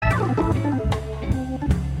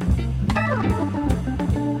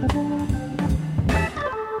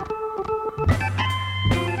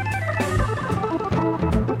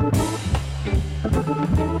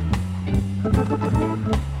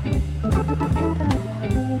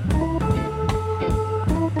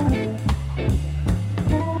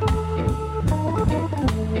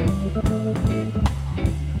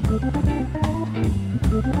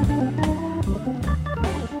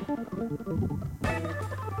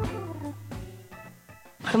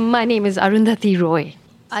My name is Arundhati Roy.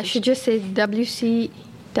 I should just say WCBN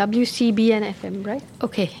FM, right?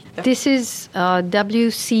 Okay. This is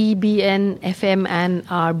WCBN FM Ann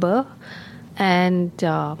Arbor, and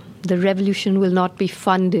the revolution will not be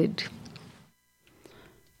funded.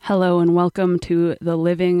 Hello and welcome to the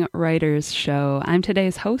Living Writers Show. I'm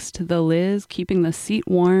today's host, the Liz, keeping the seat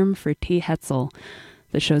warm for T. Hetzel,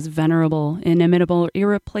 the show's venerable, inimitable,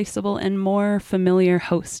 irreplaceable, and more familiar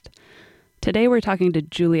host. Today we're talking to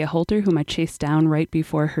Julia Holter, whom I chased down right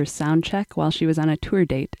before her sound check while she was on a tour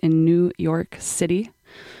date in New York City.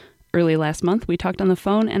 Early last month, we talked on the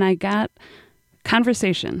phone and I got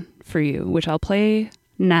Conversation for you, which I'll play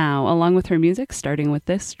now along with her music, starting with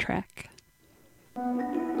this track.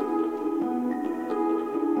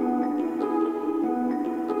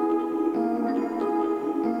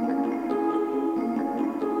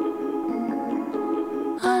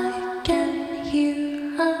 I can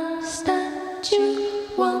hear a statue,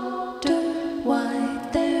 wonder why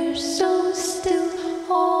they're so still.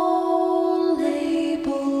 All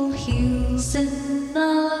label heels in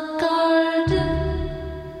a garden.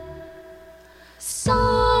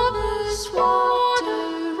 Summer's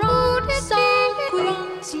water road song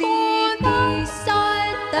quickly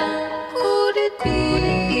beside them. Could it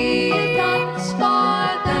be that's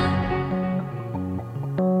for them?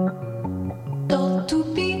 Thought to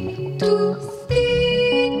be too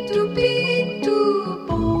thin, to be too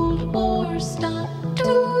bold, or start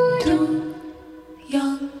too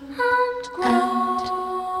young and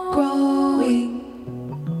growing.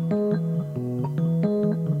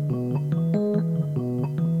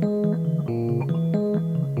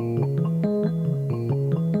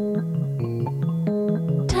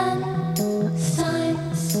 Ten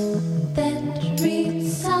signs that read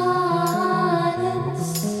silence.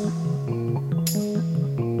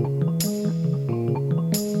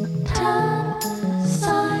 Ten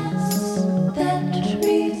signs that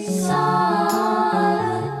read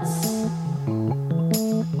silence.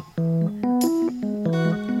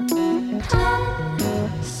 Ten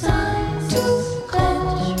signs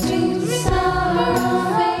that read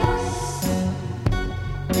silence.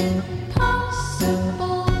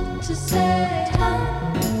 Impossible to say.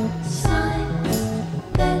 Ten signs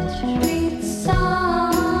that read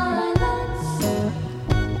silence.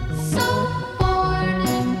 So bored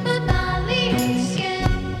in mammalian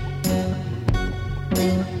skin.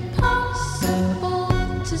 Impossible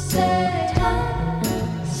to say. Ten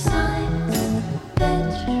signs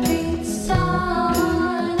that read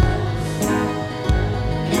silence.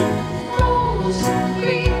 In rose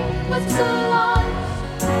green, what's alive?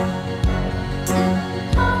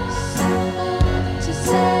 Impossible to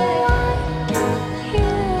say. I can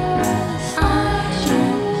hear a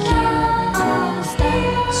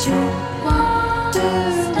statue, wonder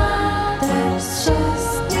they're so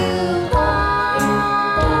still. All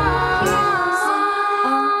heels in a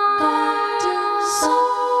garden.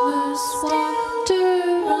 Summer's water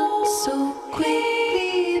runs so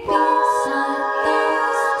quickly beside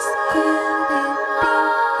us. Could it be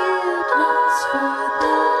it runs for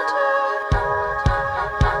that?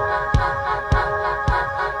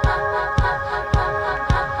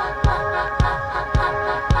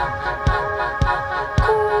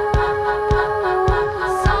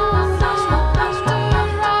 Summer's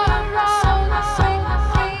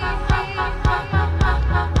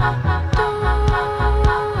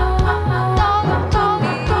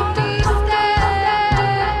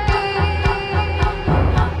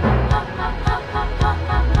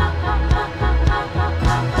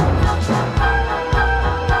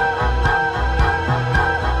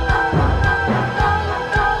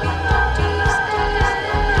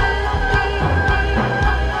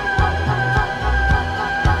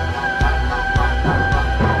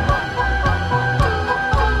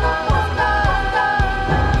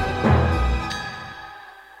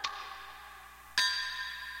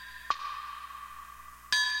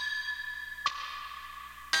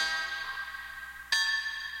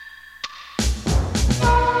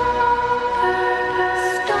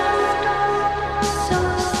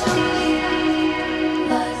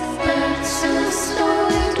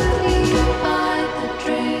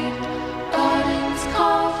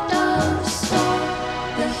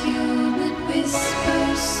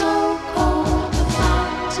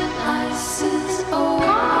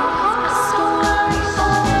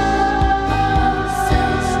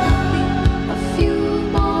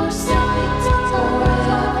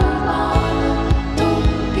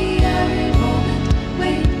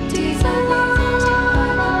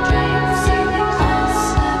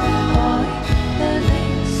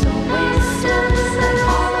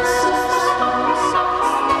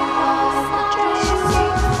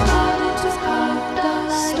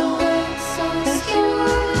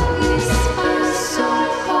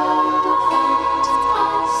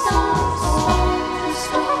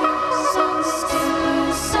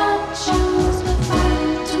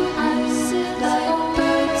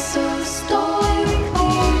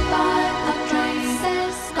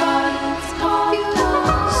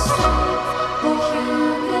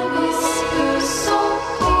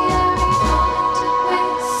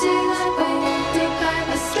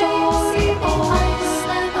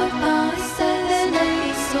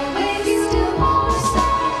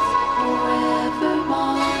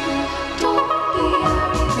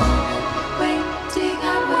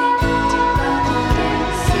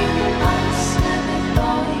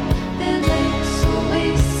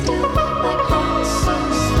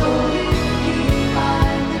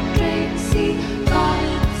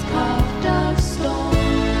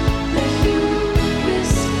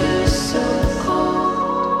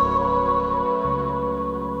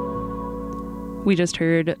We just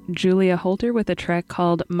heard Julia Holter with a track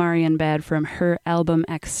called Marienbad from her album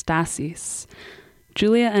Ecstasis.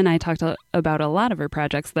 Julia and I talked about a lot of her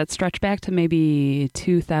projects that stretch back to maybe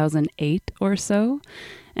 2008 or so,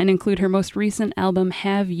 and include her most recent album,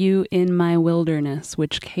 Have You in My Wilderness,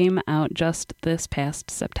 which came out just this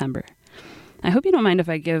past September. I hope you don't mind if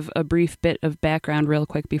I give a brief bit of background real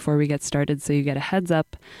quick before we get started so you get a heads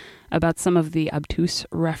up about some of the obtuse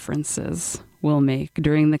references we'll make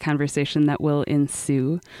during the conversation that will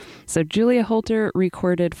ensue. So Julia Holter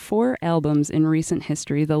recorded 4 albums in recent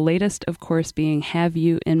history, the latest, of course, being Have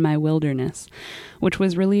You in My Wilderness, which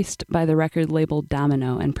was released by the record label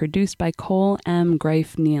Domino and produced by Cole M.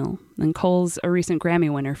 Greif Neal. And Cole's a recent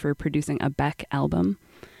Grammy winner for producing a Beck album.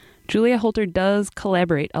 Julia Holter does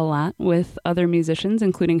collaborate a lot with other musicians,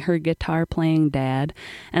 including her guitar-playing dad,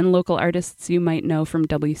 and local artists you might know from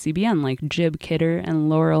WCBN, like Jib Kidder and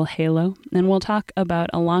Laurel Halo. And we'll talk about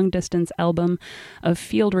a long-distance album of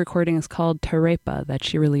field recordings called Tarepa that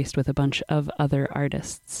she released with a bunch of other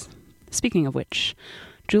artists. Speaking of which,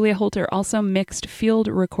 Julia Holter also mixed field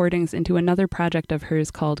recordings into another project of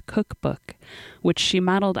hers called Cookbook, which she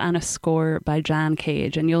modeled on a score by John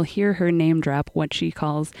Cage, and you'll hear her name drop what she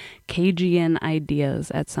calls Cagean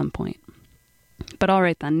ideas at some point. But all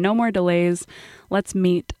right then, no more delays. Let's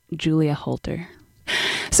meet Julia Holter.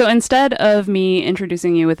 So instead of me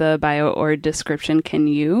introducing you with a bio or description, can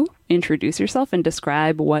you introduce yourself and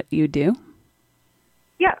describe what you do?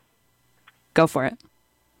 Yeah. Go for it.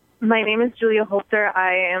 My name is Julia Holter.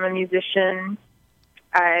 I am a musician.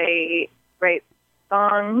 I write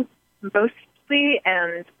songs mostly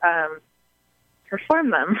and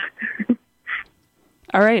perform them.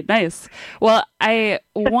 All right, nice. Well, I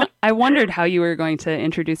wondered how you were going to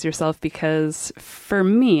introduce yourself because for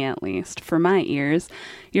me, at least, for my ears,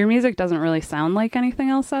 your music doesn't really sound like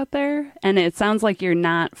anything else out there. And it sounds like you're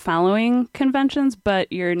not following conventions,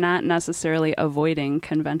 but you're not necessarily avoiding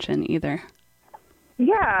convention either.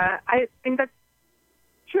 Yeah, I think that's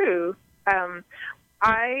true.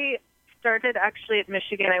 I started actually at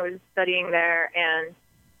Michigan. I was studying there, and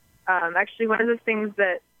actually one of the things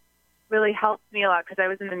that really helped me a lot, because I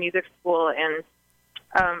was in the music school, and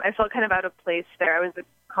I felt kind of out of place there. I was a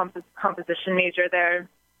composition major there.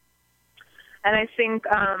 And I think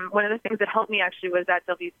one of the things that helped me actually was at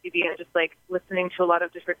WCB and just like listening to a lot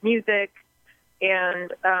of different music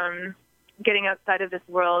and getting outside of this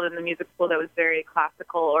world in the music school that was very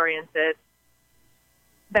classical oriented,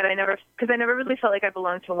 that I never really felt like I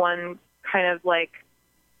belonged to one kind of like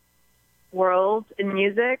world in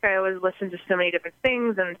music. I always listened to so many different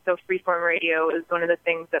things, and so freeform radio is one of the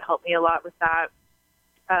things that helped me a lot with that,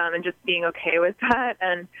 and just being okay with that.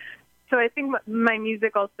 And so I think my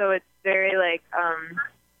music also, it's very like,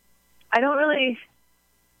 I don't really,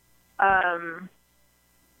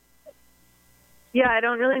 I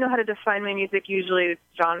don't really know how to define my music usually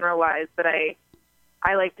genre-wise, but I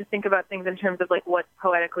like to think about things in terms of like what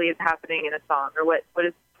poetically is happening in a song, or what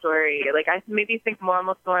is the story. Like I maybe think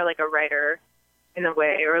almost more like a writer in a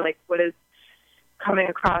way, or like what is coming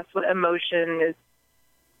across, what emotion is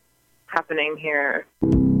happening here.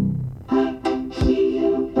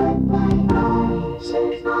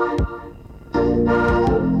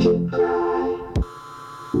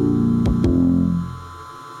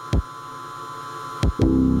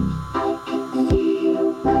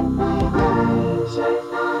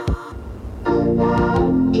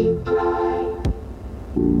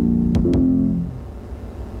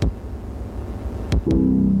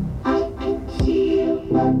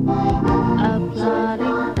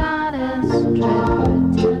 Plotting goddess,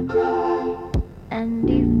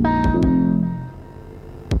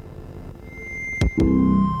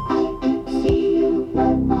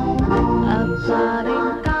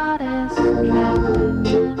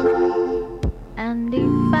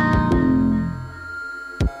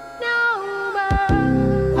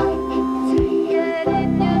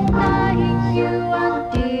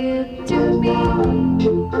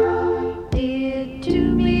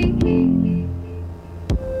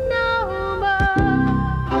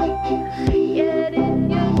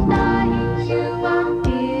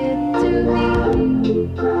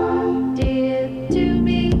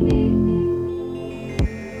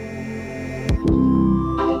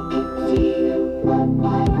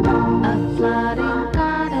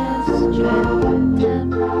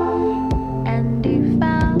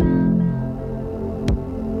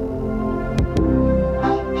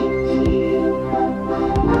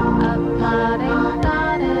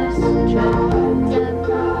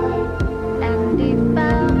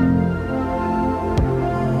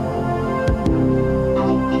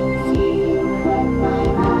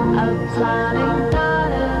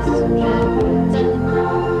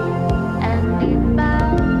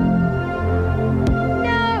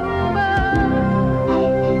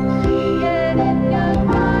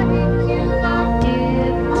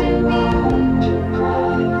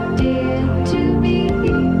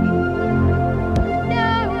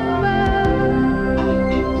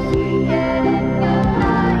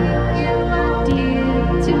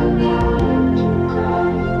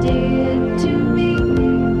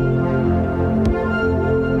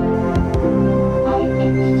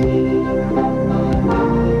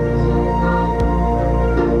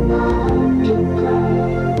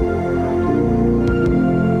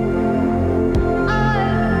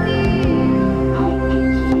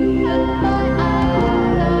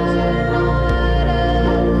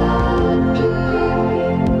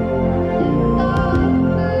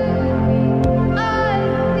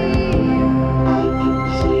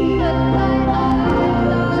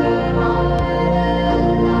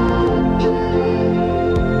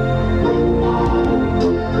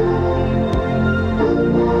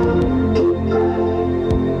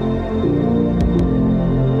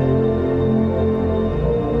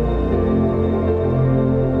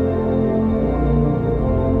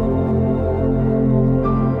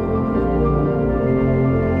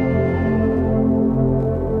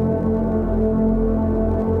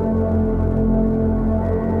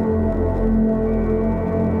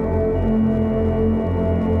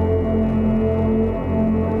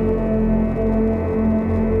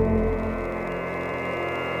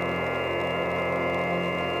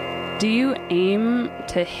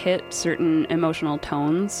 to hit certain emotional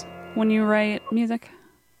tones when you write music?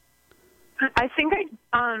 I think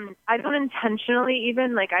I don't intentionally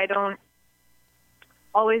even, like, I don't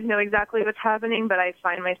always know exactly what's happening, but I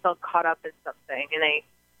find myself caught up in something,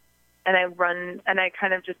 and I run, and I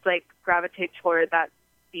kind of just, like, gravitate toward that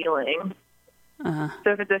feeling. Uh-huh.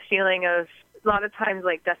 So if it's a feeling of, a lot of times,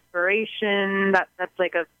 like, desperation, that's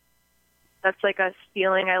like a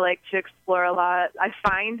feeling I like to explore a lot. I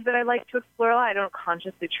find that I like to explore a lot. I don't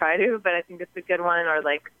consciously try to, but I think it's a good one. Or,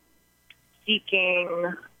 like,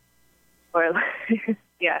 seeking, or,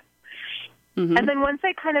 yeah. Mm-hmm. And then once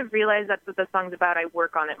I kind of realize that's what the song's about, I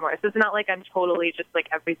work on it more. So it's not like I'm totally just, like,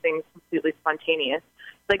 everything's completely spontaneous.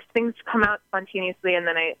 Like, things come out spontaneously, and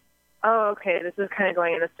then okay, this is kind of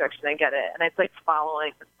going in this direction, I get it. And it's, like,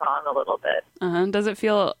 following the song a little bit. Uh-huh. Does it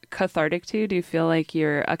feel cathartic to you? Do you feel like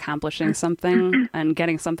you're accomplishing something and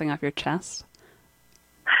getting something off your chest?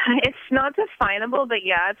 It's not definable, but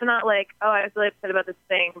yeah, it's not like, I was really upset about this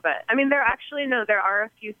thing. But, I mean, there are a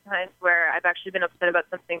few times where I've actually been upset about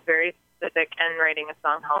something very specific, and writing a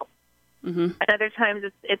song helps. Mm-hmm. And other times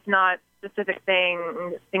it's not specific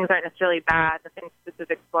things aren't necessarily bad, nothing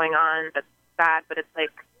specific going on that's bad, but it's like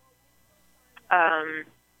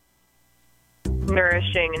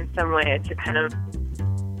nourishing in some way to kind of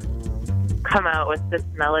come out with this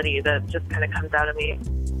melody that just kind of comes out of me.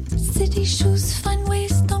 City shoes find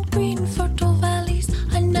waste on green fertile valleys.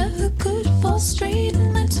 I never could fall straight,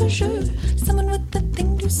 and that's for sure. Someone with the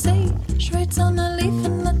thing to say, she writes on a leaf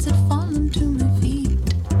and lets it fall into my feet.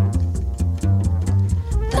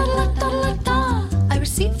 Da-da-da-da-da. I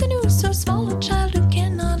received the news so small, a child who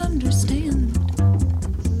cannot understand.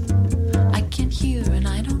 I can't hear and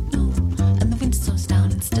I don't know, and the wind slows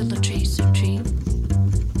down and still a trace of tree.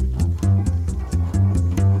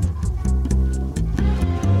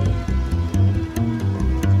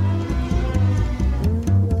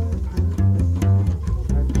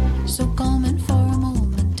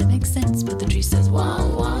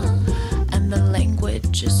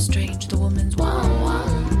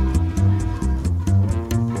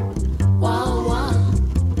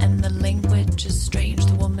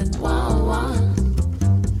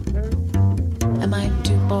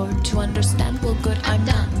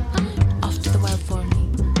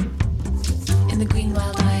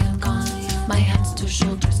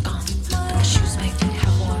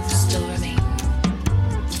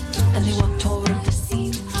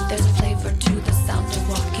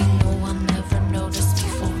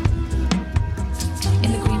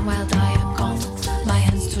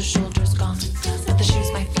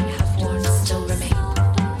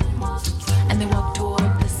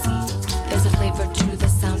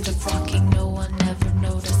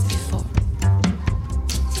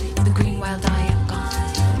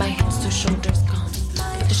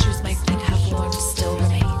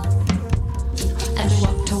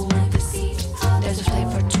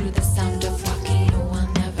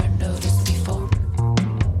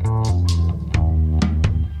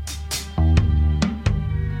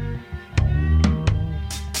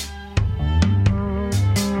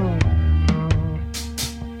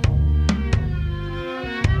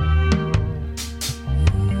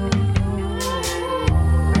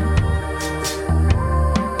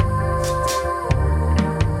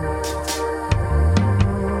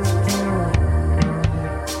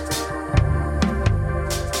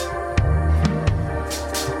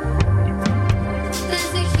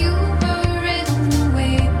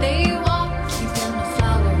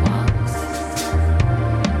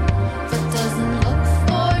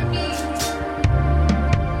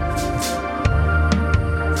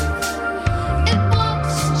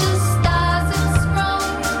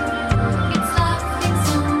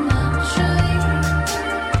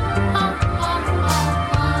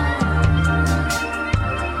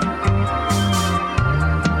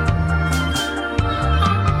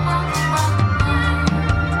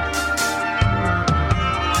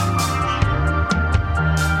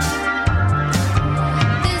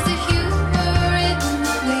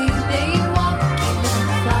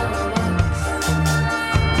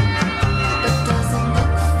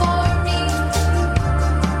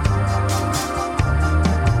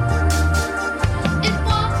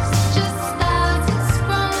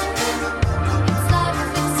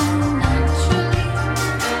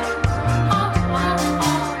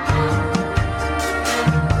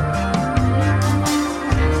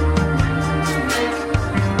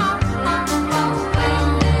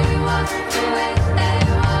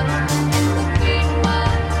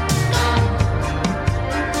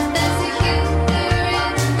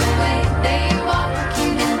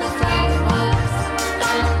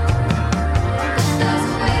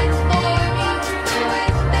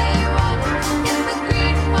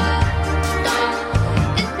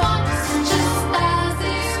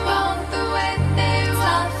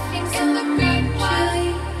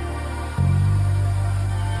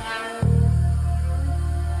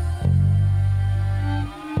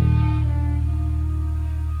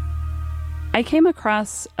 I came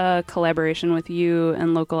across a collaboration with you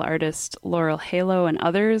and local artist Laurel Halo and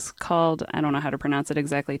others called, I don't know how to pronounce it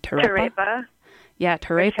exactly, Terepa. Yeah,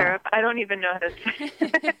 Terepa. I don't even know how to say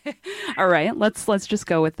it. All right, let's just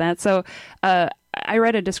go with that. So I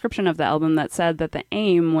read a description of the album that said that the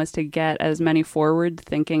aim was to get as many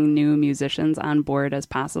forward-thinking new musicians on board as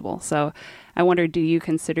possible. So I wonder, do you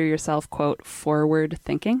consider yourself, quote,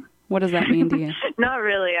 forward-thinking? What does that mean to you? Not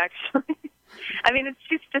really, actually. I mean, it's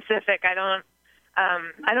too specific. I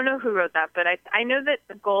don't know who wrote that, but I know that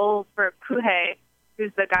the goal for Puhe,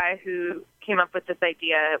 who's the guy who came up with this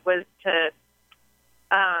idea, was to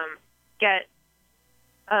get.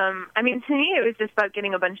 I mean, to me, it was just about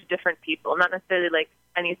getting a bunch of different people, not necessarily like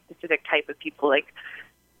any specific type of people. Like,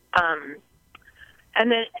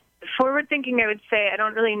 and then forward thinking, I would say I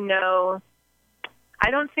don't really know.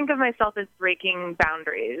 I don't think of myself as breaking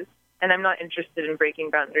boundaries. And I'm not interested in breaking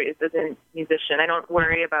boundaries as a musician. I don't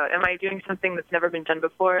worry about, am I doing something that's never been done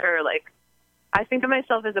before? Or like, I think of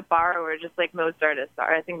myself as a borrower, just like most artists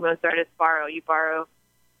are. I think most artists borrow. You borrow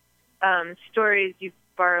stories, you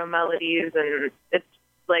borrow melodies, and it's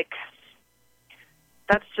like,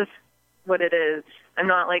 that's just what it is. I'm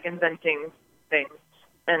not like inventing things.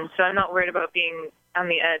 And so I'm not worried about being on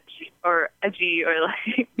the edge or edgy or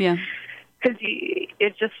like, yeah. Because you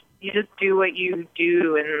just do what you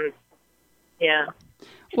do, and yeah.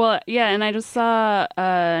 Well, yeah, and I just saw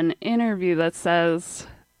an interview that says,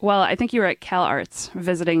 well, I think you were at Cal Arts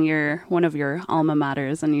visiting one of your alma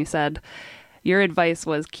maters, and you said your advice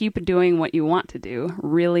was keep doing what you want to do,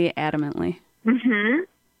 really adamantly. Mm-hmm.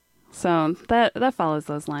 So that follows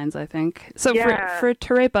those lines, I think. So yeah. for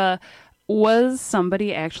Terepa, was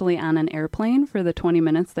somebody actually on an airplane for the 20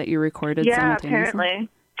 minutes that you recorded simultaneously? Yeah, apparently.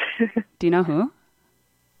 Do you know who?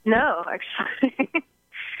 No, actually.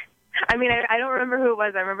 I mean, I don't remember who it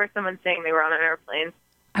was. I remember someone saying they were on an airplane.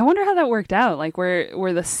 I wonder how that worked out. Like,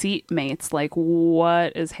 were the seat mates, like,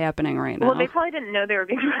 what is happening right now? Well, they probably didn't know they were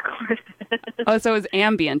being recorded. Oh, so it was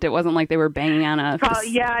ambient. It wasn't like they were banging on a...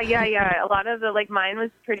 Yeah. A lot of the, like, mine was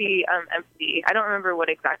pretty empty. I don't remember what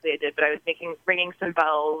exactly I did, but I was ringing some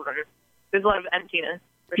bells, and there's a lot of emptiness,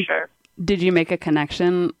 for sure. Did you make a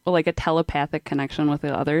connection, like a telepathic connection with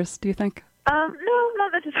the others, do you think? No,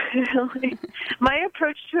 not necessarily. My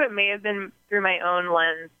approach to it may have been through my own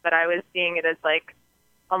lens, but I was seeing it as like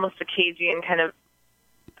almost a Cajun kind of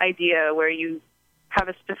idea where you have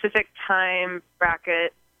a specific time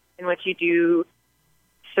bracket in which you do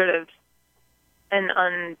sort of an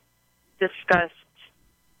undiscussed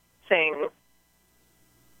thing.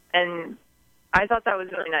 And I thought that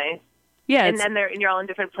was really nice. Yeah, and then you're all in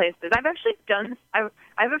different places. I've actually I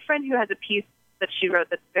have a friend who has a piece that she wrote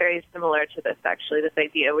that's very similar to this, actually, this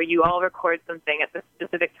idea where you all record something at this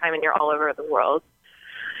specific time and you're all over the world.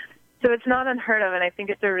 So it's not unheard of, and I think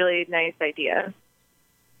it's a really nice idea.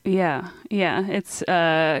 Yeah. It's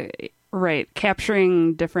right,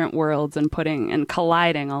 capturing different worlds and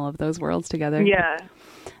colliding all of those worlds together.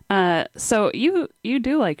 Yeah. So you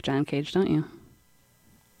do like John Cage, don't you?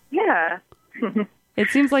 Yeah. It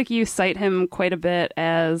seems like you cite him quite a bit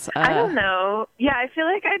as... I don't know. Yeah, I feel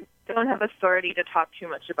like I don't have authority to talk too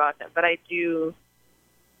much about him, but I do,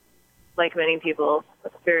 like many people,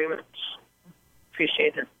 very much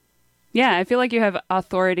appreciate him. Yeah, I feel like you have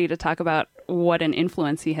authority to talk about what an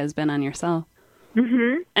influence he has been on yourself.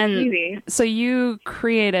 Mm-hmm. And maybe. So you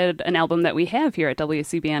created an album that we have here at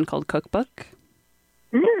WCBN called Cookbook.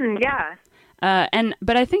 Yeah.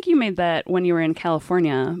 But I think you made that when you were in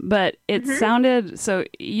California, but it sounded, so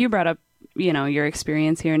you brought up, your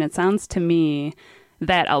experience here, and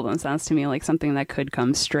that album sounds to me like something that could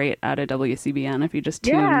come straight out of WCBN if you just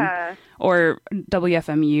tune, or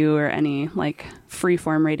WFMU or any like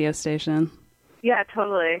freeform radio station. Yeah,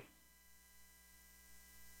 totally.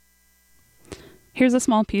 Here's a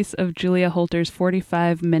small piece of Julia Holter's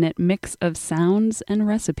 45-minute mix of sounds and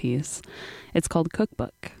recipes. It's called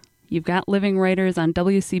Cookbook. You've got Living Writers on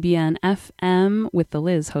WCBN FM with The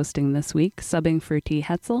Liz hosting this week, subbing for T.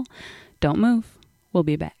 Hetzel. Don't move. We'll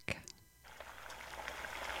be back.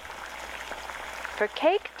 For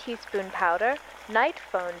cake teaspoon powder, night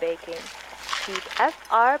phone baking. Heat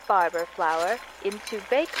FR Barber flour into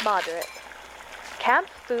bake moderate. Camp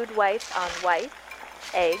food whites on white.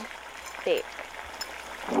 Eggs, bake.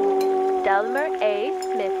 Delmer A.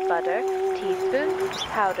 Smith butter, teaspoon,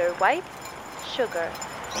 powder white, sugar.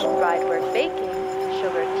 Bridewort baking,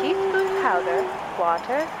 sugar teaspoon powder,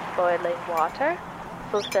 water, boiling water,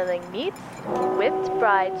 fulfilling meats, whipped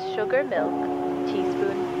bride's sugar milk,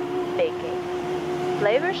 teaspoon baking.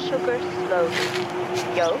 Flavor sugar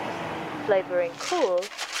slowly. Yolks, flavoring cool,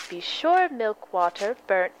 be sure milk water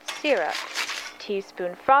burnt syrup.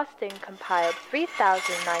 teaspoon frosting compiled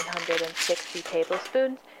 3,960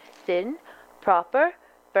 tablespoons, thin, proper,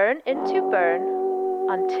 burn into burn,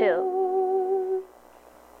 until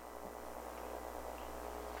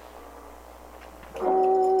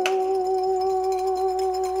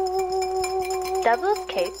devil's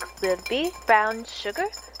cake will be brown sugar,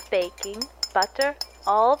 baking, butter,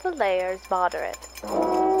 all the layers moderate.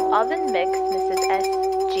 Oven mix Mrs. S.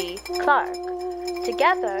 G. Clark.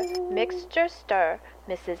 Together, mixture stir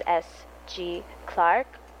Mrs. S. G. Clark.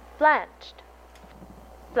 Blanched.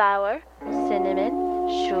 Flour, cinnamon,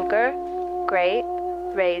 sugar, grape,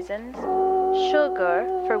 raisins, sugar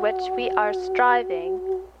for which we are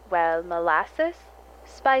striving, well, molasses,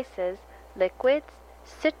 spices, liquids,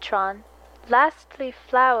 citron, lastly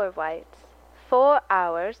flour whites. 4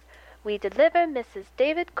 hours, we deliver Mrs.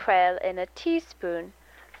 David Crale in a teaspoon,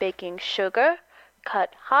 baking sugar,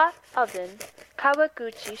 cut hot oven,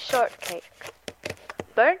 Kawaguchi shortcake.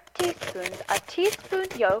 Burnt teaspoons, a teaspoon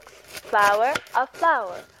yolks, flour, a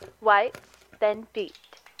flour, whites, then beat.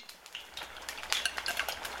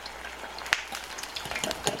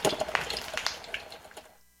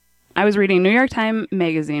 I was reading New York Times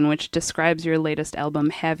Magazine, which describes your latest album,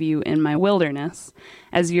 Have You in My Wilderness,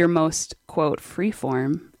 as your most, quote,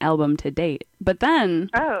 freeform album to date. But then,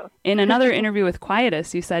 in another interview with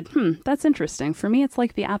Quietus, you said, that's interesting. For me, it's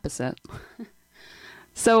like the opposite.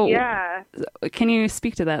 So, yeah. Can you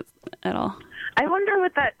speak to that at all? I wonder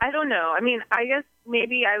what that, I don't know. I mean, I guess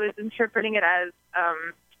maybe I was interpreting it as,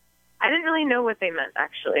 I didn't really know what they meant,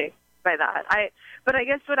 actually, by that. But I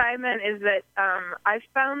guess what I meant is that I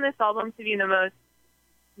found this album to be the most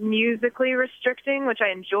musically restricting, which I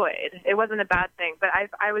enjoyed. It wasn't a bad thing, but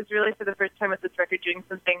I was really, for the first time with this record, doing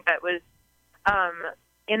something that was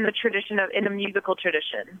in the tradition of, in a musical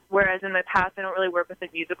tradition. Whereas in the past, I don't really work with the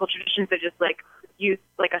musical traditions. I just like use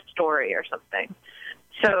like a story or something.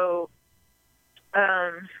 So,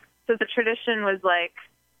 so the tradition was like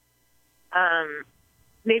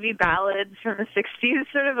maybe ballads from the 60s,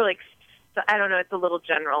 sort of like, I don't know, it's a little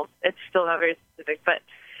general. It's still not very specific, but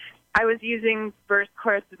I was using verse,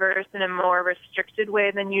 chorus, verse in a more restricted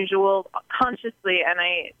way than usual, consciously, and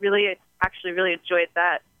I actually really enjoyed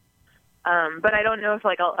that. But I don't know if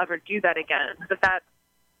I'll ever do that again. But that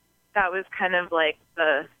was kind of like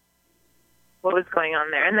what was going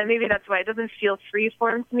on there, and then maybe that's why it doesn't feel free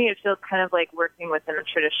form to me. It feels kind of like working within a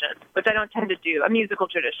tradition, which I don't tend to do, a musical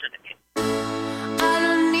tradition. I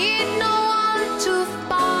don't need no one to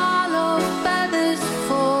follow feathers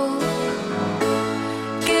fall.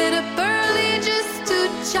 Get up early just to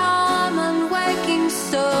charm unwaking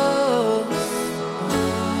souls.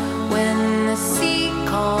 When the sea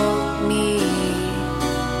called me,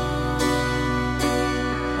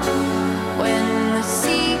 when the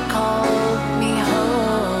sea called me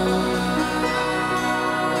home.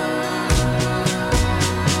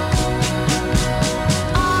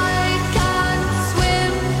 I can't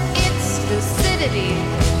swim, it's lucidity.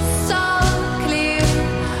 So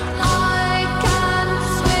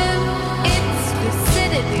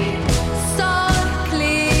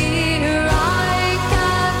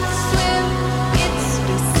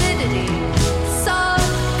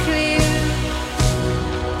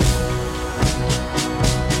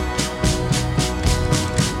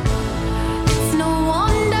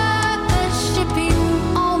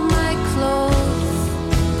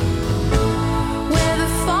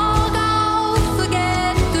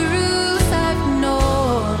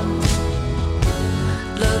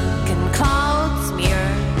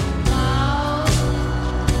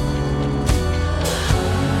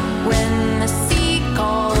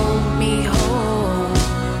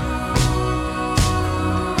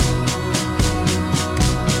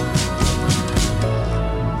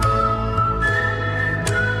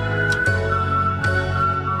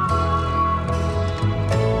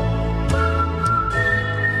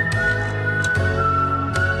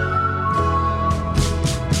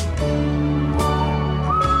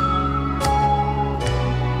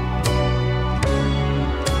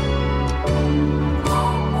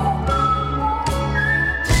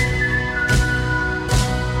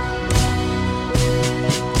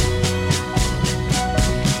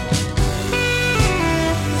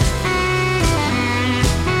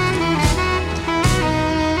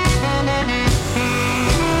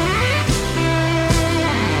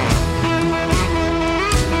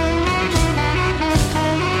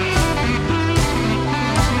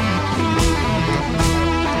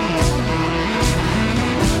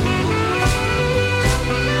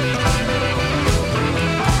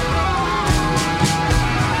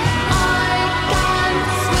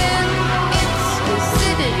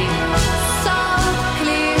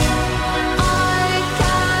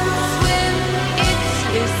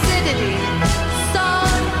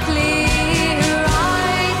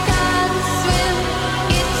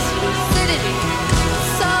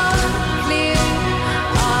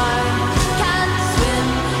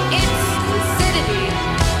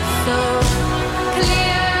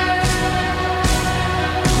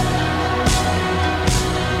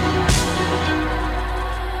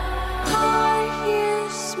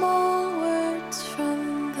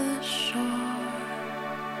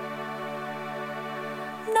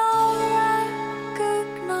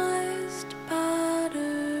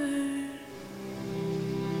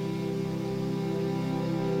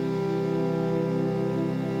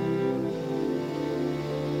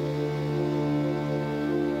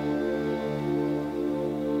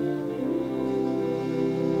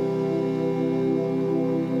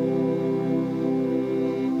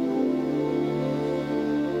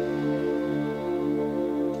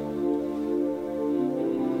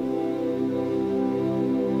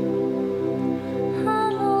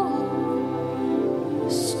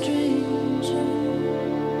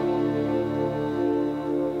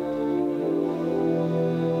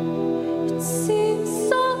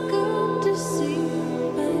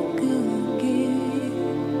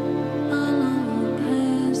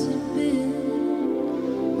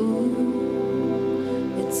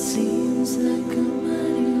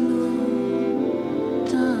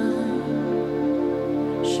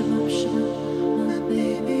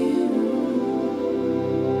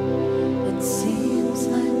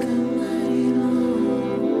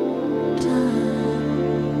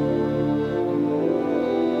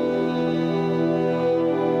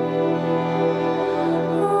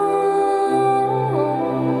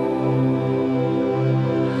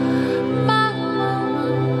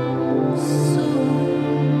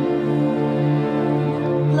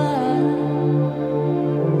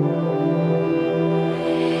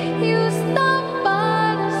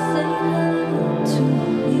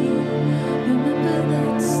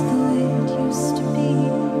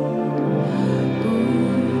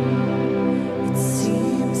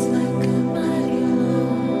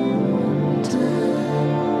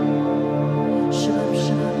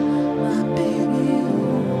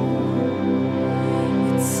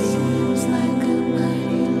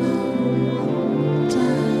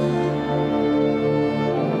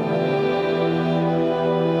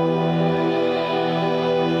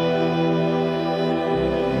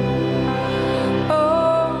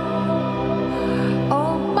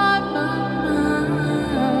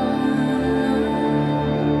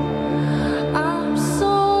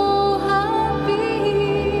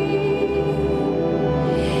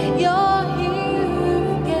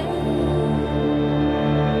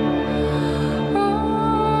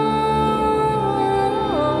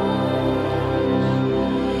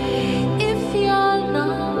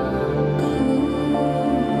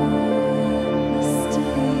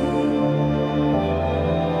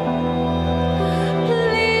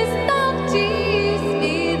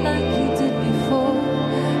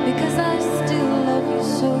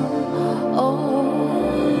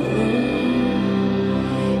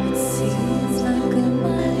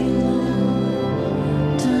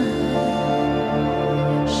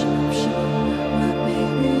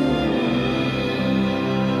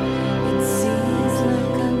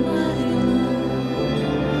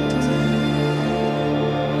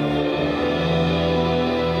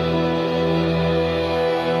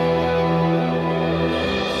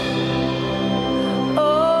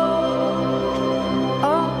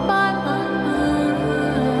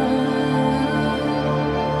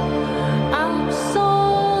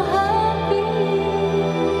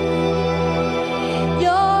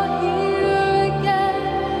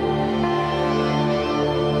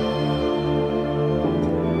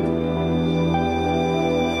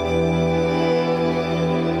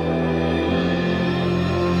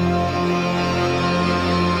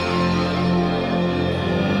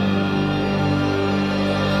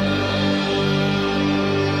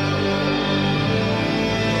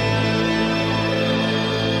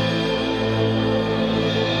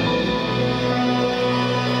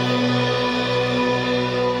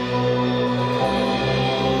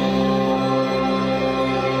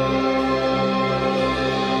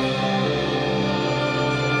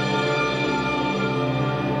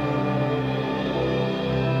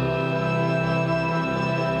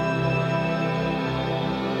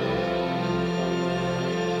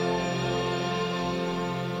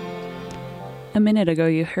A minute ago,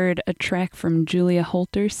 you heard a track from Julia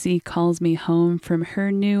Holter, Sea Calls Me Home, from her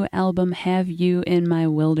new album, Have You in My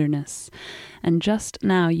Wilderness. And just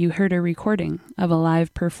now, you heard a recording of a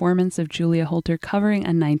live performance of Julia Holter covering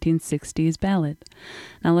a 1960s ballad.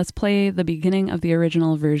 Now let's play the beginning of the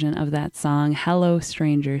original version of that song, Hello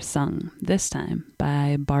Stranger, sung, this time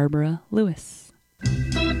by Barbara Lewis.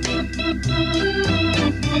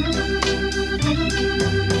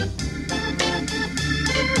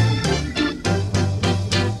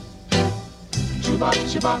 Chubop,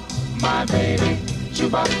 chubop, my baby.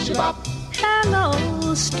 Chubop, chubop.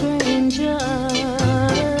 Hello, stranger.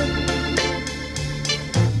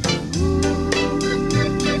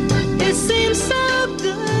 It seems so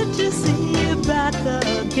good to see you back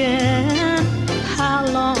again. How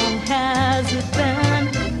long has it been?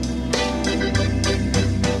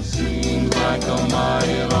 Seems like a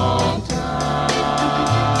mighty long time.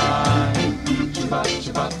 Chubop,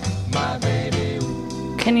 chubop, my baby.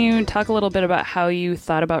 Can you talk a little bit about how you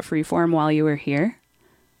thought about Freeform while you were here?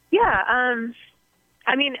 Yeah,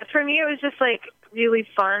 I mean, for me, it was just like really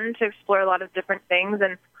fun to explore a lot of different things,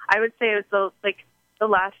 and I would say it was the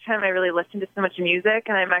last time I really listened to so much music,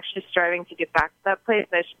 and I'm actually striving to get back to that place.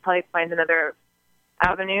 I should probably find another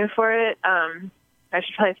avenue for it. I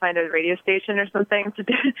should probably find a radio station or something to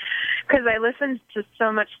do, because I listened to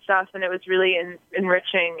so much stuff, and it was really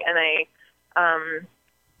enriching, and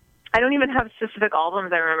I don't even have specific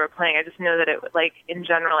albums I remember playing. I just know that it, like, in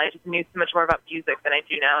general, I just knew so much more about music than I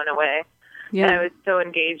do now in a way. Yeah. And I was so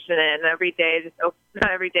engaged in it. And every day,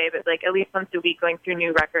 not every day, but like at least once a week, going through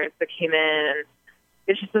new records that came in. And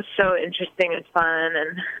it just was so interesting and fun.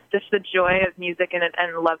 And just the joy of music and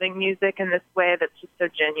loving music in this way that's just so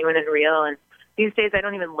genuine and real. And these days, I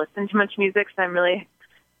don't even listen to much music, so I'm really,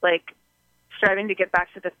 like, striving to get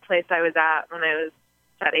back to this place I was at when I was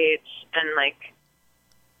that age. And, like,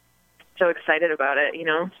 so excited about it, you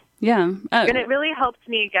know? Yeah. And it really helped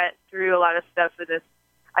me get through a lot of stuff with this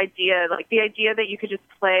idea, like the idea that you could just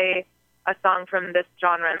play a song from this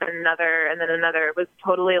genre and then another was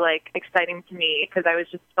totally, like, exciting to me because I was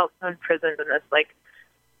just felt so imprisoned in this, like,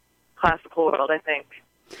 classical world, I think.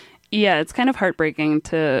 Yeah, it's kind of heartbreaking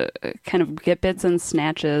to kind of get bits and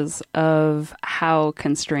snatches of how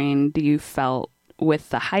constrained you felt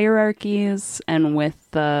with the hierarchies and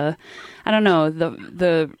with the, I don't know,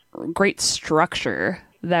 the great structure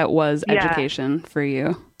that was education for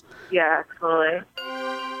you. Yeah, totally.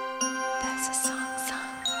 There's a song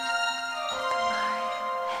sung over my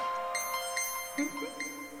head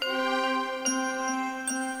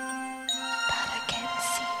that I can't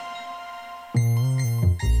see.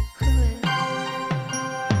 Who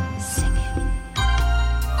is singing?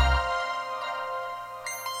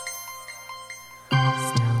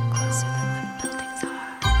 Still closer than the buildings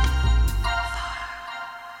are. Far.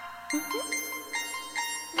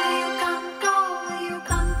 Will you come go? Will you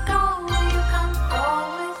come go? Will you come go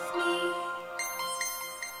with me?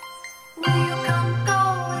 Will you come go?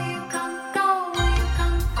 Will you come go? Will you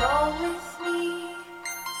come go with me?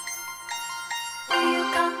 Will you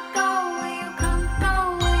come go? Will you come go?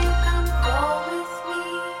 Will you come go with me?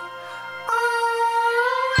 Oh,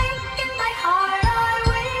 wake in my heart, I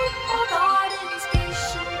wait for gardens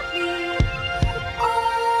patiently. Oh,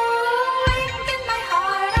 wake in my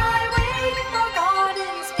heart, I wait for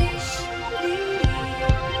gardens patiently.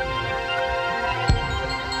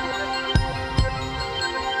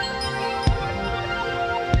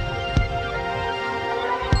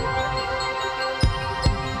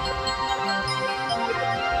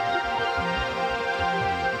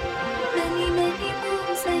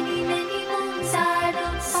 Many, many moons, I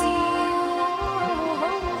don't see you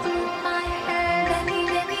through my hair. Many,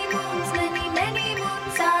 many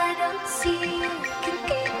moons, I don't see you.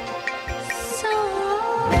 So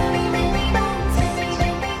many, many moons,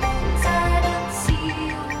 I don't see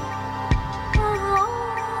you through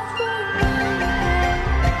my hair.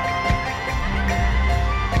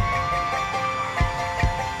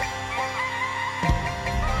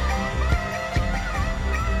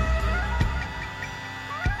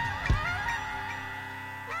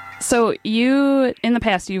 So you, in the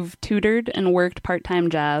past, you've tutored and worked part-time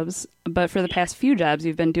jobs, but for the past few jobs,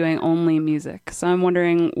 you've been doing only music. So I'm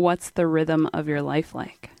wondering, what's the rhythm of your life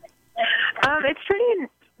like?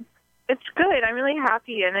 It's good. I'm really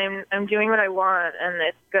happy, and I'm doing what I want, and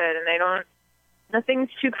it's good. And nothing's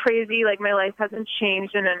too crazy. Like, my life hasn't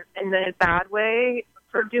changed in a bad way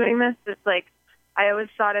for doing this. It's like, I always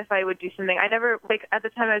thought if I would do something, I never, like, at the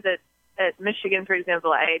time I was at Michigan, for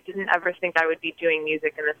example, I didn't ever think I would be doing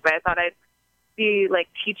music in this way. I thought I'd be, like,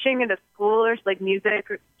 teaching at a school or, like,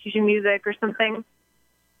 music or teaching music or something.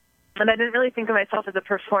 And I didn't really think of myself as a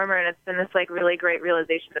performer, and it's been this like really great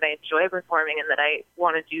realization that I enjoy performing and that I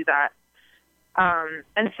want to do that. And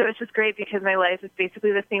so it's just great because my life is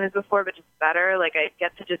basically the same as before, but just better. Like I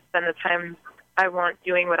get to just spend the time I want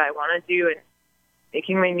doing what I want to do and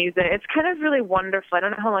making my music. It's kind of really wonderful. I don't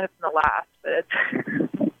know how long it's going to last, but it's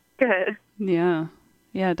good. Yeah.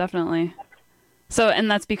 Yeah, definitely. So, and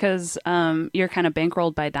that's because you're kind of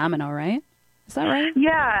bankrolled by Domino, right? Is that right?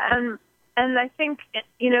 Yeah, and I think,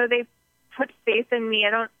 you know, they put faith in me. I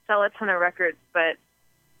don't sell a ton of records, but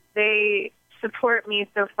they support me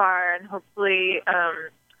so far, and hopefully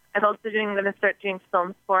I'm also going to start doing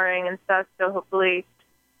film scoring and stuff, so hopefully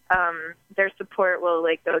their support will,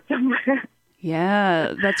 like, go somewhere.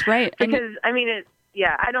 Yeah, that's right. Because, I mean,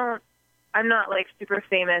 I'm not, like, super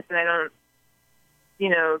famous, and I don't, you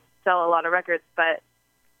know, sell a lot of records, but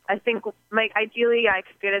I think, like, ideally I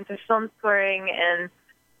could get into film scoring and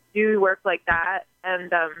do work like that,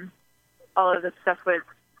 and all of this stuff would,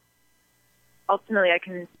 ultimately I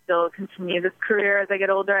can still continue this career as I get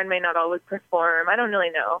older. I may not always perform. I don't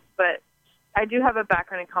really know, but I do have a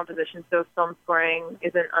background in composition, so film scoring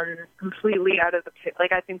isn't completely out of the pit.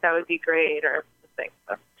 Like, I think that would be great or something.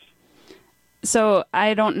 So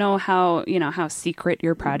I don't know how secret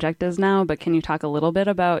your project is now, but can you talk a little bit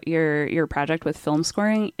about your project with film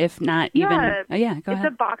scoring? If not even... Yeah, go ahead.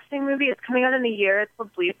 It's a boxing movie. It's coming out in a year. It's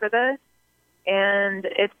called Bleed for This. And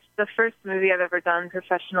it's the first movie I've ever done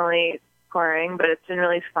professionally scoring, but it's been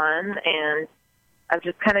really fun. And I've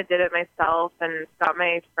just kind of did it myself and got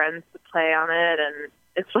my friends to play on it. And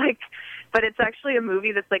it's like... But it's actually a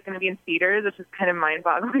movie that's like going to be in theaters, which is kind of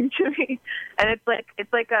mind-boggling to me. And it's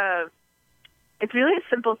really a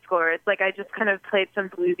simple score. It's like I just kind of played some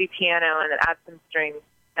bluesy piano and then add some strings,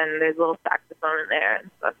 and there's a little saxophone in there and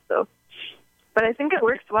stuff. So, but I think it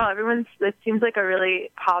works well. It seems like a really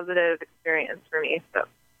positive experience for me. So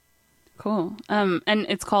cool. And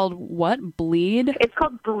it's called what? Bleed? It's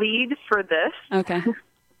called Bleed for This. Okay.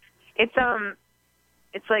 It's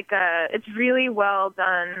really well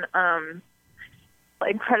done.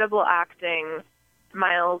 Incredible acting.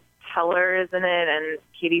 Miles Teller is in it, and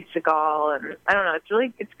Katie Seagal, and I don't know, it's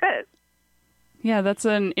good. Yeah, that's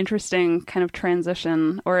an interesting kind of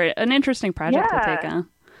transition, or an interesting project to take on.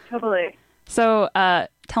 Totally. So,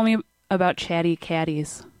 tell me about Chatty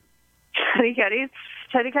Catties. Chatty Catties?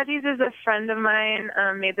 Chatty Catties is a friend of mine,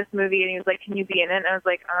 made this movie, and he was like, can you be in it? And I was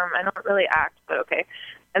like, I don't really act, but okay.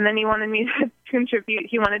 And then he wanted me to contribute.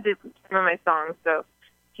 He wanted to do some of my songs, so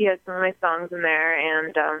he has some of my songs in there,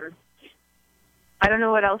 and I don't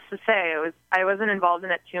know what else to say. I wasn't involved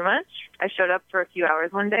in it too much. I showed up for a few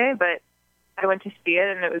hours one day, but I went to see it,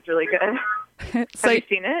 and it was really good. So, have you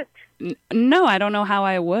seen it? No, I don't know how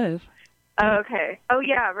I would. Oh, okay. Oh,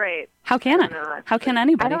 yeah, right. How can I? How can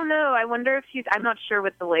anybody? I don't know. I wonder if I'm not sure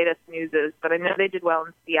what the latest news is, but I know they did well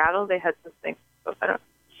in Seattle. They had something. So I don't.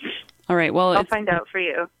 All right. Well, I'll find out for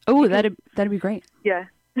you. Oh, that'd be great. Yeah.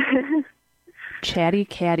 Chatty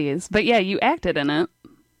Catties. But yeah, you acted in it,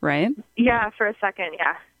 right? Yeah, for a second,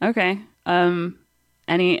 yeah. Okay.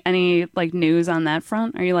 Any like news on that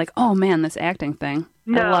front? Are you like, oh man, this acting thing?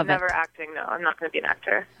 No, I love never it. acting. No, I'm not going to be an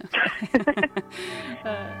actor.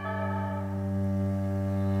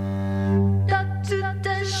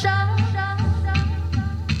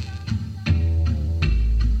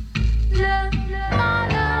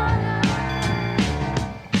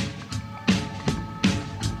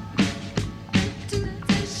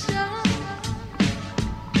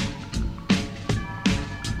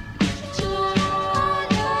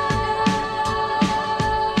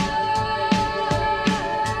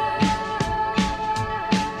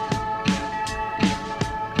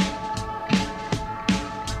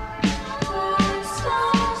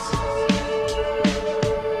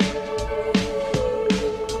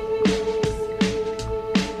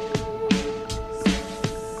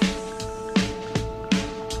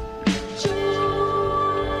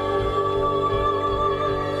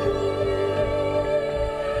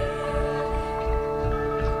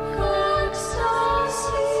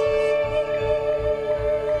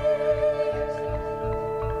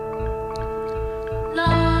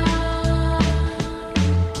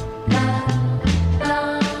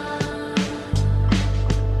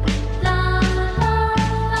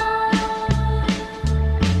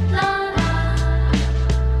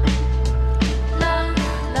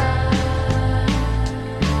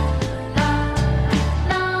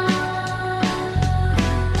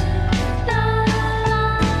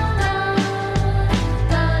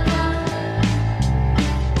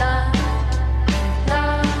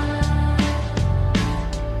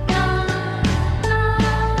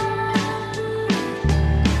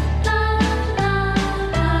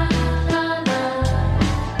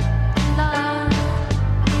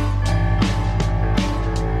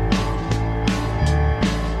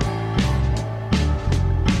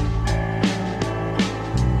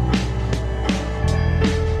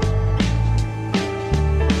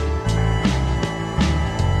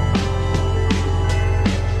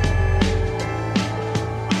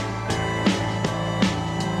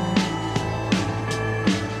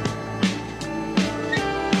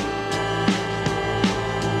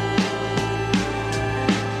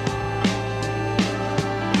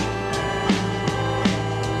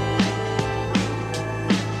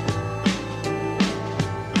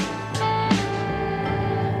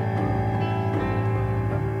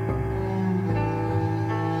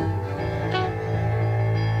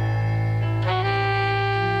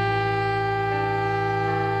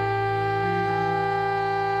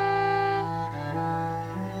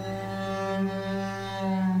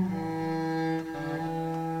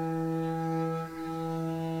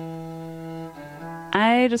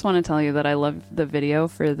 I just want to tell you that I love the video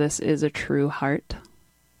for This Is a True Heart.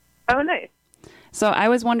 Oh, nice. So I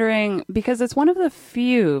was wondering, because it's one of the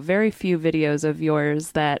very few videos of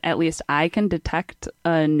yours that at least I can detect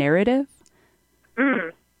a narrative.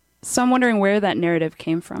 Mm. So I'm wondering where that narrative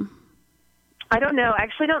came from. I don't know. I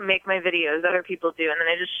actually don't make my videos. Other people do, and then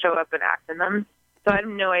I just show up and act in them. So I have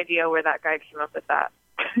no idea where that guy came up with that.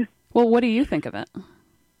 Well, what do you think of it?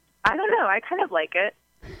 I don't know. I kind of like it,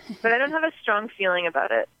 but I don't have a strong feeling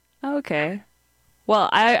about it. Okay. Well,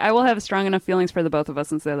 I will have strong enough feelings for the both of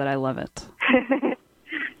us and say that I love it.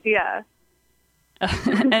 Yeah.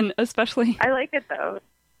 And especially... I like it, though.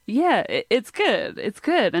 Yeah, it's good. It's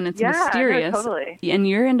good, and it's mysterious. No, totally. And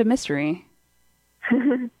you're into mystery.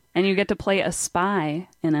 And you get to play a spy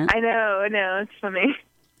in it. I know, it's funny.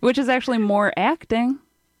 Which is actually more acting.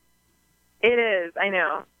 It is, I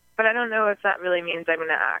know. But I don't know if that really means I'm going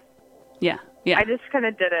to act. Yeah. I just kind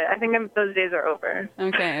of did it. I think those days are over.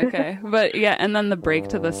 Okay. But yeah, and then the break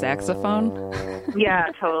to the saxophone.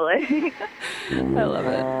 Yeah, totally. I love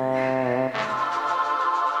it.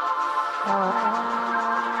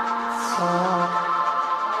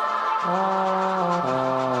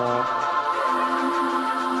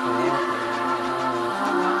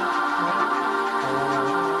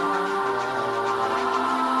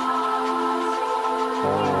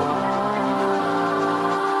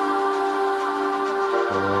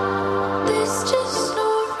 There's just no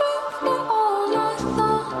room for all our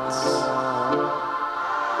thoughts.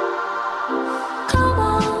 Come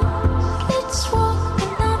on, let's walk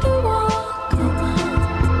another walk. Come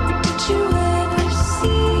on. Did you ever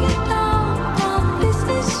see a downtown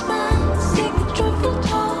businessman sing a joyful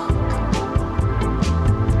talk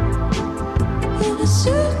in a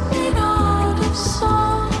suit made out of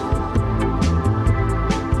song?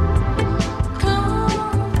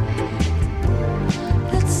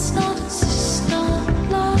 Let's not insist on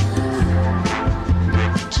love,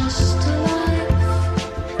 just a life.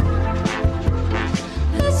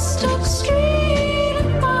 Let's talk straight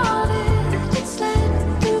about it. It's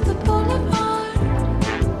led to the boulevard.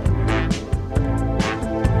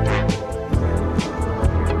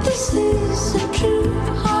 This is a true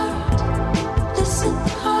heart. Listen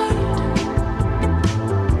hard.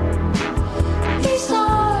 These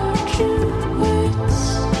are true words.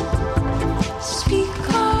 Speak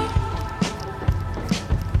hard.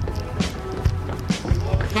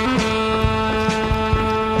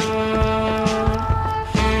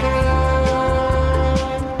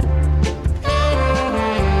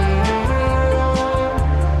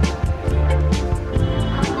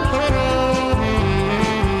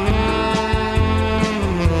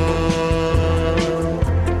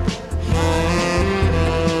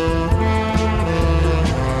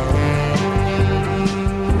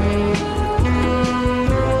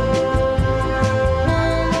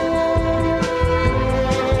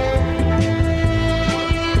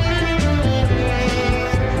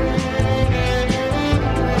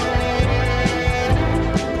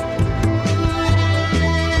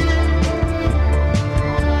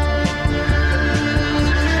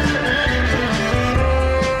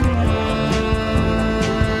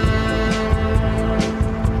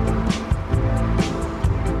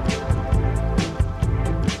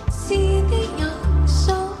 See the young,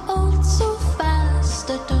 so old, so fast.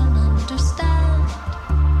 I don't understand.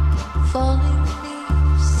 Falling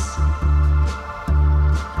leaves,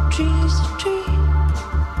 a tree's a tree.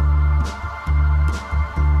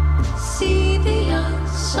 See the young,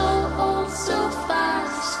 so old, so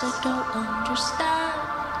fast. I don't understand.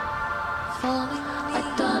 Falling leaves, I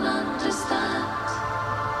don't understand.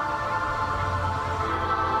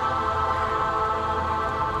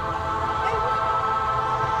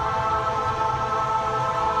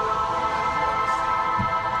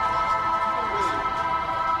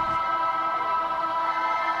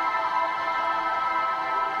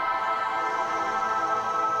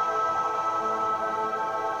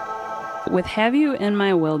 With Have You in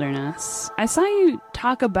My Wilderness, I saw you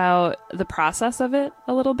talk about the process of it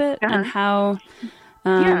a little bit and how,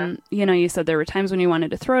 you said there were times when you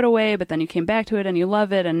wanted to throw it away, but then you came back to it and you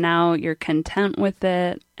love it, and now you're content with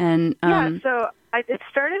it. And so it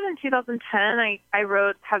started in 2010. I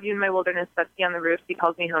wrote Have You in My Wilderness, Betsy on the Roof, He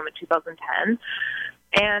Calls Me Home in 2010.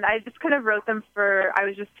 And I just kind of wrote them I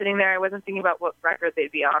was just sitting there. I wasn't thinking about what record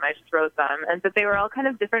they'd be on. I just wrote them. But they were all kind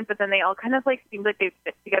of different, but then they all kind of seemed like they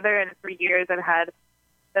fit together. And for years I've had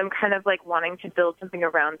them kind of wanting to build something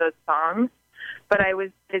around those songs. But I was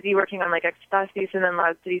busy working on Ecstasy and then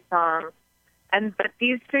Loud City Song. But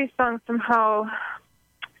these three songs somehow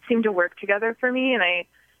seemed to work together for me. And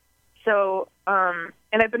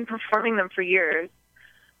I've been performing them for years.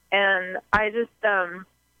 And I decided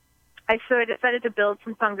to build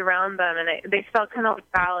some songs around them, and they felt kind of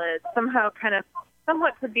like ballads, somewhat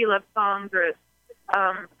could be love songs, or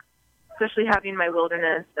especially Having My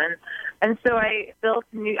Wilderness, and so I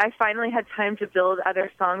finally had time to build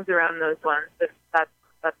other songs around those ones.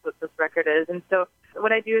 That's what this record is. And so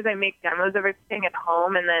what I do is I make demos of everything at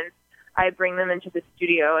home, and then I bring them into the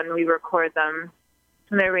studio and we record them,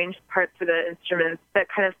 and I arrange parts for the instruments that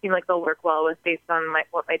kind of seem like they'll work well with based on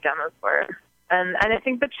what my demos were. And I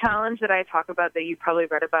think the challenge that I talk about that you probably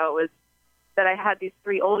read about was that I had these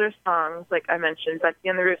 3 older songs, like I mentioned, Betsy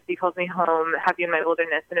on the Roof, He Calls Me Home, Happy in My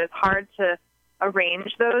Wilderness, and it was hard to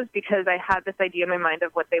arrange those because I had this idea in my mind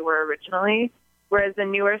of what they were originally, whereas the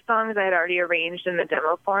newer songs I had already arranged in the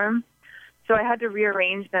demo form. So I had to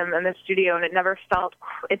rearrange them in the studio, and it never felt,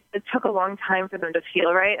 it took a long time for them to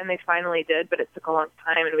feel right, and they finally did, but it took a long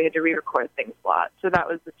time, and we had to re-record things a lot. So that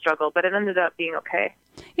was the struggle, but it ended up being okay.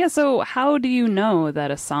 Yeah, so how do you know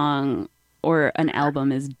that a song or an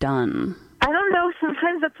album is done? I don't know.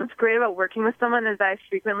 Sometimes that's what's great about working with someone is I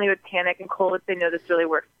frequently would panic, and Cole would say, no, this really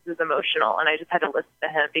works, this is emotional, and I just had to listen to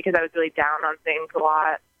him because I was really down on things a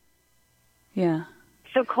lot. Yeah.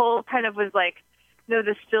 So Cole kind of was like, no,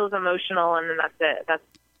 this feels emotional, and then that's it.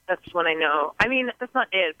 That's when I know. I mean, that's not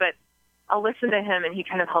it, but I'll listen to him, and he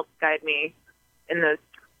kind of helps guide me in those.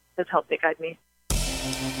 Has helped me guide me.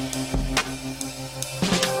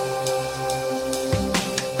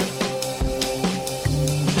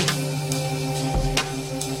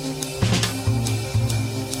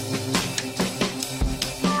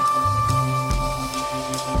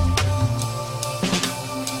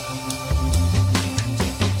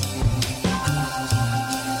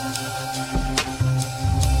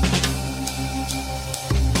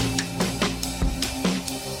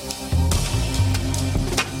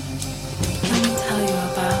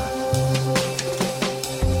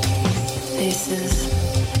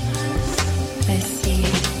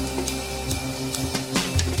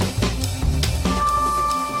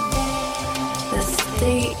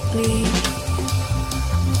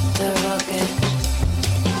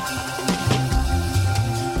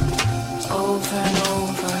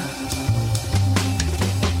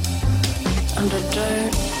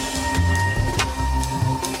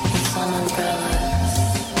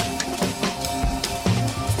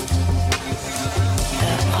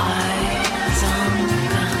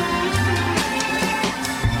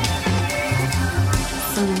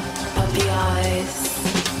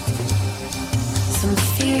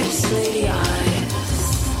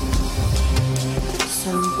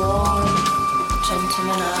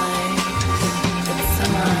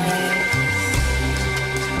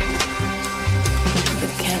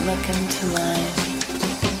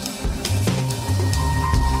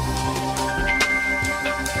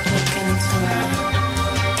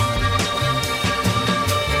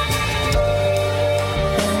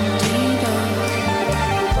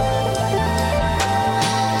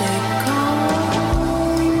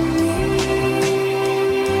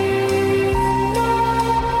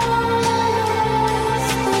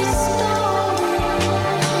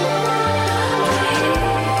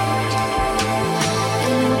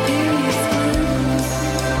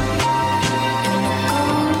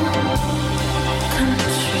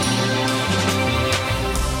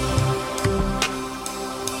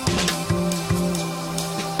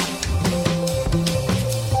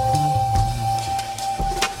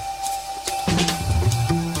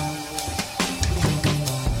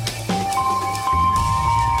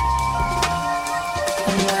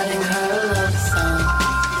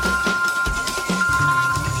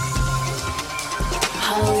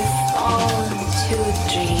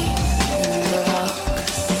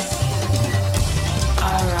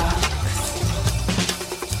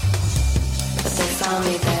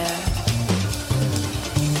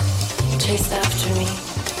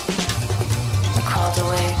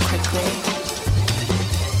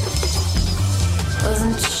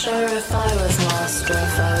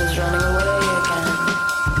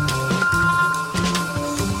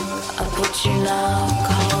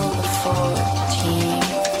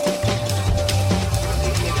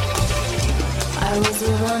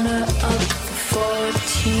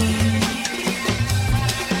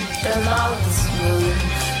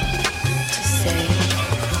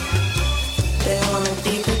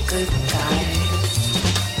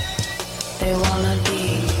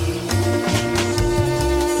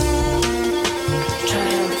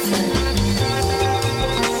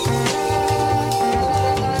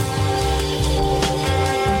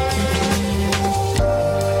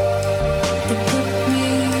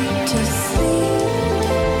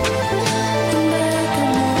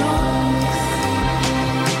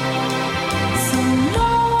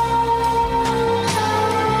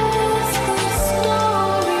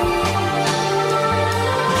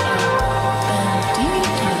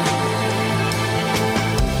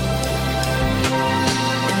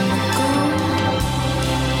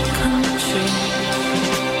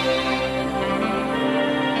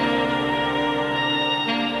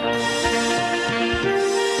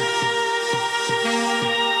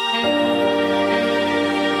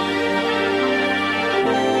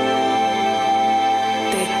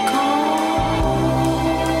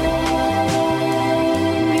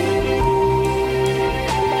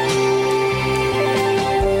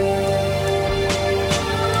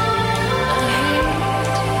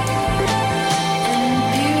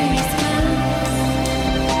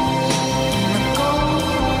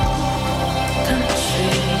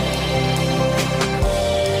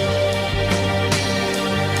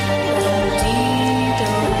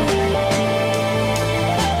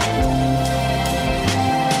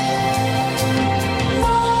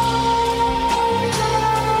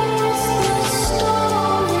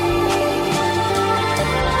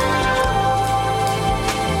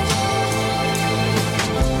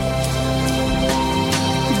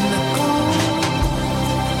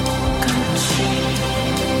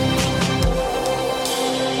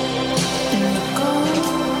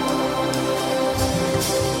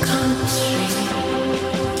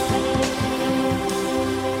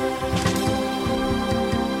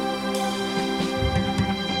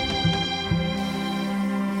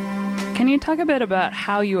 you talk a bit about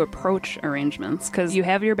how you approach arrangements? Because you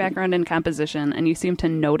have your background in composition and you seem to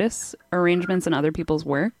notice arrangements in other people's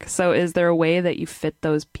work. So is there a way that you fit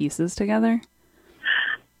those pieces together?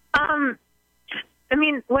 I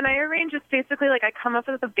mean, when I arrange, it's basically like I come up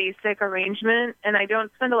with a basic arrangement, and I don't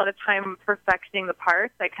spend a lot of time perfecting the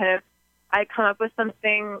parts. I come up with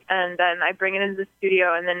something, and then I bring it into the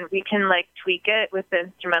studio, and then we can like tweak it with the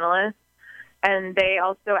instrumentalist. And they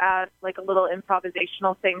also add like a little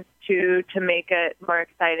improvisational things too to make it more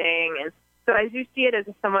exciting. And so I do see it as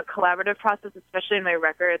a somewhat collaborative process, especially in my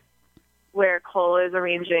records, where Cole is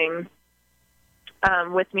arranging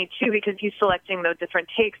with me too, because he's selecting the different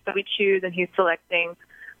takes that we choose, and he's selecting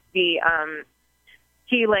the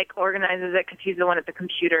he like organizes it because he's the one at the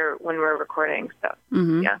computer when we're recording. So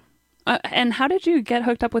yeah. And how did you get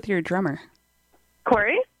hooked up with your drummer,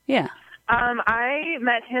 Corey? Yeah. I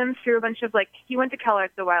met him through a bunch of like he went to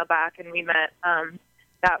CalArts a while back, and we met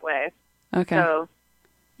that way. Okay. So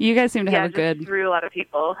you guys seem to have a just good through a lot of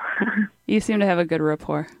people. You seem to have a good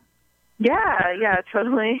rapport. Yeah,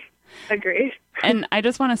 totally. Agreed. And I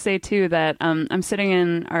just want to say, too, that I'm sitting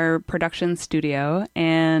in our production studio,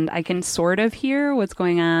 and I can sort of hear what's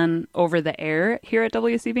going on over the air here at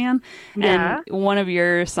WCBN. Yeah. And one of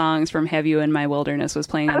your songs from Have You in My Wilderness was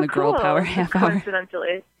playing on the Girl Power half hour.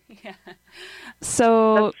 Coincidentally. Yeah.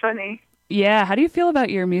 So, that's funny. Yeah. How do you feel about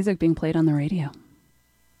your music being played on the radio?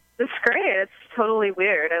 It's great. It's totally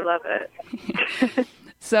weird. I love it.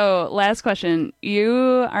 So, last question.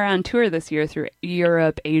 You are on tour this year through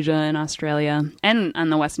Europe, Asia, and Australia, and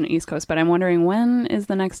on the West and East Coast. But I'm wondering, when is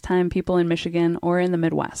the next time people in Michigan or in the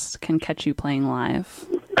Midwest can catch you playing live?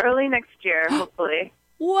 Early next year, hopefully.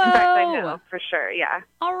 Whoa! In fact, I know for sure. Yeah.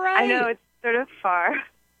 All right. I know it's sort of far.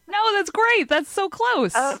 No, that's great. That's so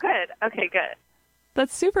close. Oh, good. Okay, good.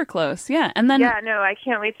 That's super close. Yeah, and then yeah, no, I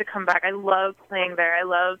can't wait to come back. I love playing there. I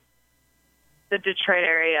love the Detroit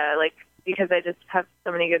area, like, because I just have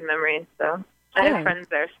so many good memories. So I have friends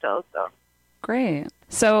there still. So great.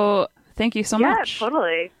 So thank you so much. Yeah,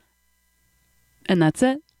 totally. And that's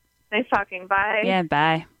it. Nice talking. Bye. Yeah,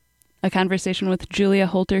 bye. A conversation with Julia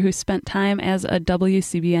Holter, who spent time as a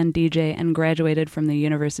WCBN DJ and graduated from the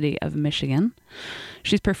University of Michigan.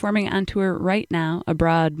 She's performing on tour right now,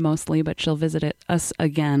 abroad mostly, but she'll visit us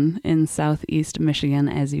again in Southeast Michigan,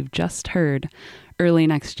 as you've just heard, early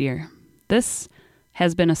next year. This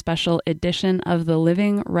has been a special edition of the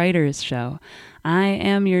Living Writers Show. I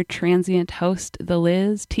am your transient host, The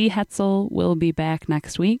Liz. T. Hetzel will be back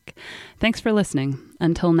next week. Thanks for listening.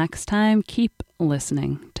 Until next time, keep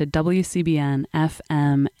listening to WCBN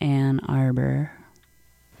FM Ann Arbor.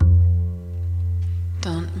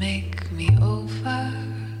 Don't make me over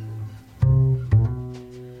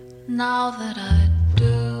now that I'd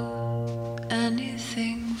do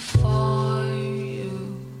anything for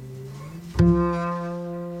you.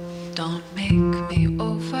 Don't make me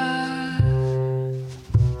over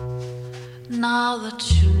now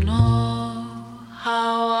that you know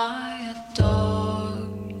how I adore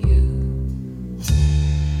you.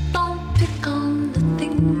 Don't pick on the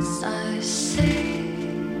things I say,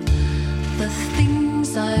 the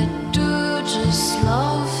things I do. Just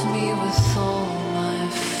love me with all my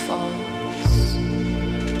faults,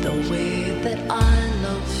 the way that I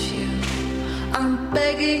love you. I'm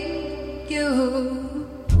begging you.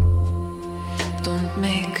 Don't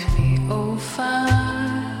make me over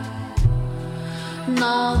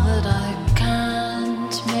now that I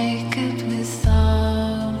can't make it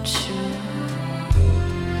without you.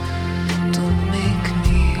 Don't make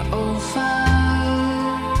me over.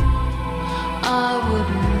 I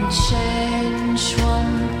wouldn't change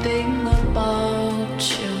one thing about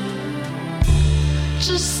you.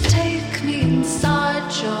 Just take me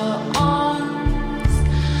inside your arms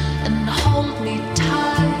and hold me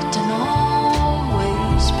tight and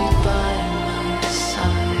always be by my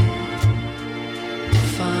side.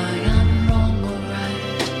 If I am wrong or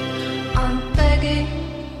right, I'm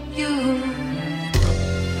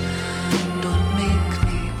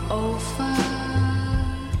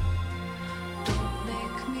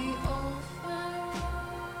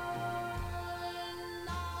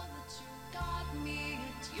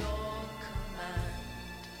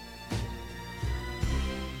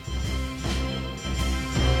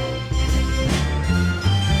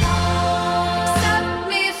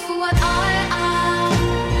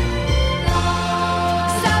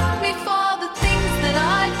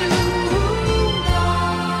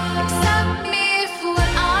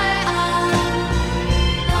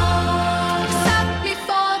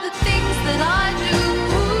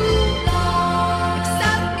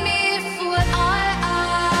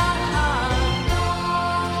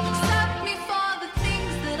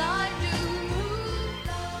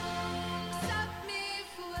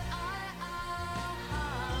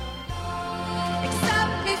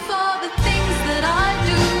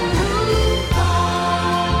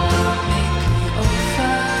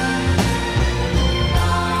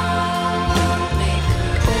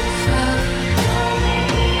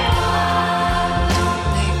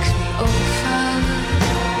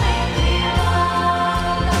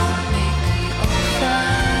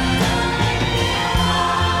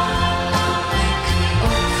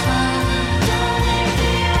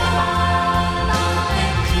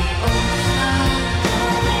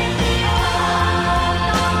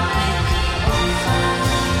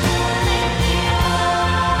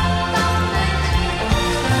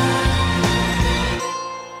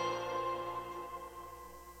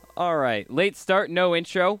late start, no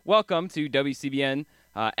intro. Welcome to WCBN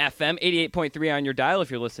FM 88.3 on your dial if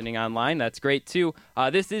you're listening online. That's great, too.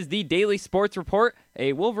 This is the Daily Sports Report,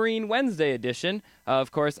 a Wolverine Wednesday edition.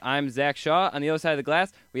 Of course, I'm Zach Shaw. On the other side of the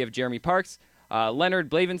glass, we have Jeremy Parks, Leonard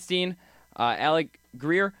Blavenstein, Alec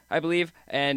Greer, I believe, and